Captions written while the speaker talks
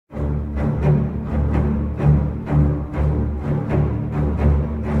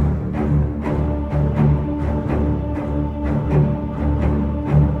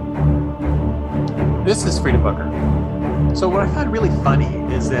Freedom Booker. So what I find really funny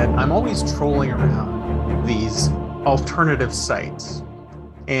is that I'm always trolling around these alternative sites.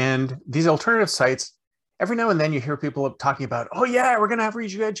 And these alternative sites, every now and then you hear people talking about, oh yeah, we're going to have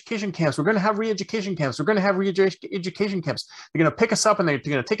re-education camps. We're going to have re-education camps. We're going to have re-education camps. They're going to pick us up and they're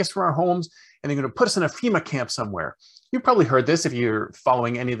going to take us from our homes and they're going to put us in a FEMA camp somewhere. You've probably heard this if you're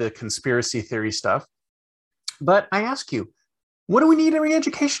following any of the conspiracy theory stuff. But I ask you, what do we need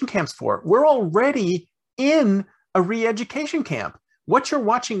re-education camps for? We're already in a re-education camp. What you're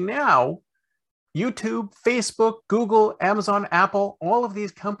watching now, YouTube, Facebook, Google, Amazon, Apple, all of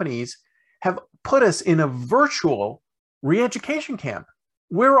these companies have put us in a virtual re-education camp.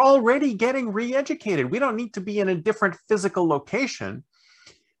 We're already getting re-educated. We don't need to be in a different physical location.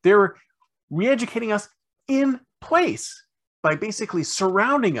 They're re-educating us in place by basically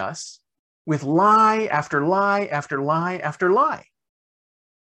surrounding us with lie after lie after lie after lie.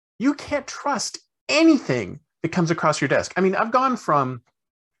 You can't trust anything that comes across your desk. I mean, I've gone from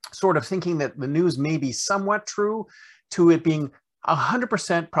sort of thinking that the news may be somewhat true to it being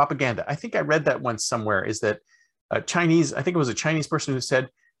 100% propaganda. I think I read that once somewhere, is that I think it was a Chinese person who said,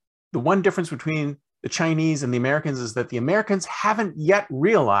 the one difference between the Chinese and the Americans is that the Americans haven't yet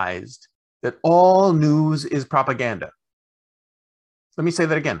realized that all news is propaganda. Let me say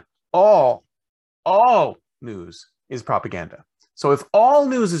that again. All news is propaganda. So if all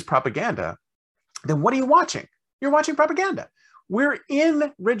news is propaganda, then what are you watching? You're watching propaganda. We're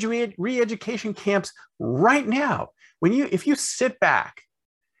in re-education camps right now. If you sit back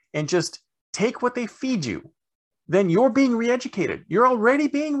and just take what they feed you, then you're being re-educated. You're already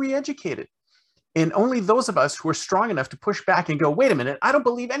being re-educated. And only those of us who are strong enough to push back and go, wait a minute, I don't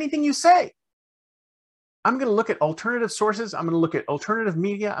believe anything you say. I'm going to look at alternative sources. I'm going to look at alternative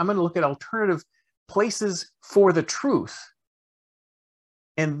media. I'm going to look at alternative places for the truth.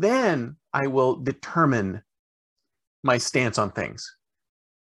 And then I will determine my stance on things.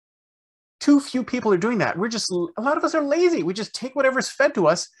 Too few people are doing that. A lot of us are lazy. We just take whatever's fed to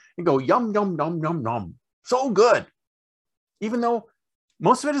us and go, yum, yum, yum, yum, yum. So good. Even though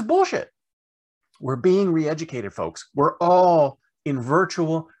most of it is bullshit. We're being re-educated, folks. We're all in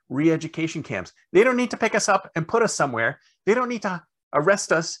virtual re-education camps. They don't need to pick us up and put us somewhere. They don't need to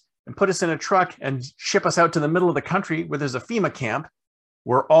arrest us and put us in a truck and ship us out to the middle of the country where there's a FEMA camp.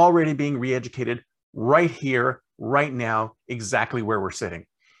 We're already being re-educated right here, right now, exactly where we're sitting.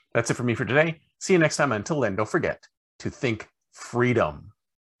 That's it for me for today. See you next time. Until then, don't forget to think freedom.